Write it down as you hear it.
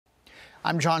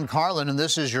I'm John Carlin, and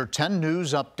this is your 10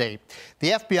 News Update.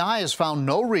 The FBI has found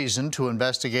no reason to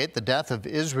investigate the death of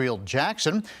Israel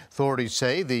Jackson. Authorities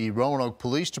say the Roanoke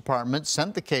Police Department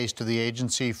sent the case to the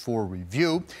agency for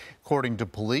review. According to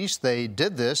police, they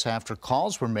did this after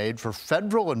calls were made for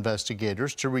federal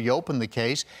investigators to reopen the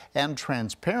case and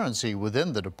transparency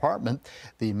within the department.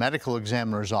 The medical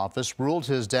examiner's office ruled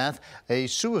his death a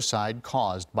suicide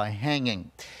caused by hanging.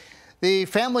 The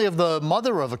family of the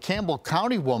mother of a Campbell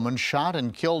County woman shot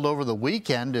and killed over the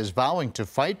weekend is vowing to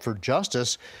fight for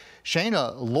justice.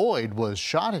 Shayna Lloyd was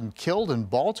shot and killed in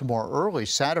Baltimore early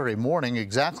Saturday morning.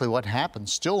 Exactly what happened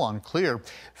still unclear.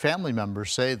 Family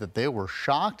members say that they were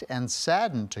shocked and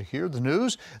saddened to hear the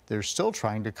news. They're still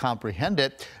trying to comprehend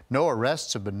it. No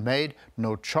arrests have been made,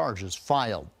 no charges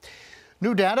filed.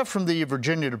 New data from the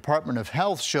Virginia Department of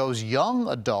Health shows young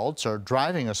adults are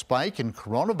driving a spike in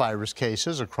coronavirus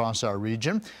cases across our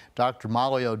region. Dr.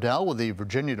 Molly Odell with the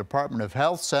Virginia Department of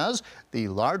Health says the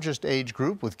largest age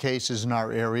group with cases in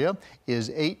our area is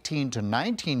 18 to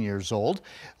 19 years old.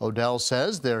 Odell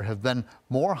says there have been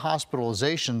more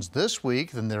hospitalizations this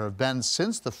week than there have been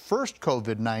since the first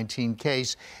COVID-19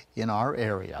 case in our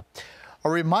area. A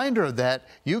reminder that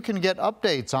you can get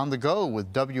updates on the go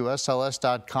with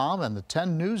WSLS.com and the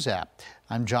 10 News app.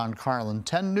 I'm John Carlin,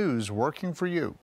 10 News, working for you.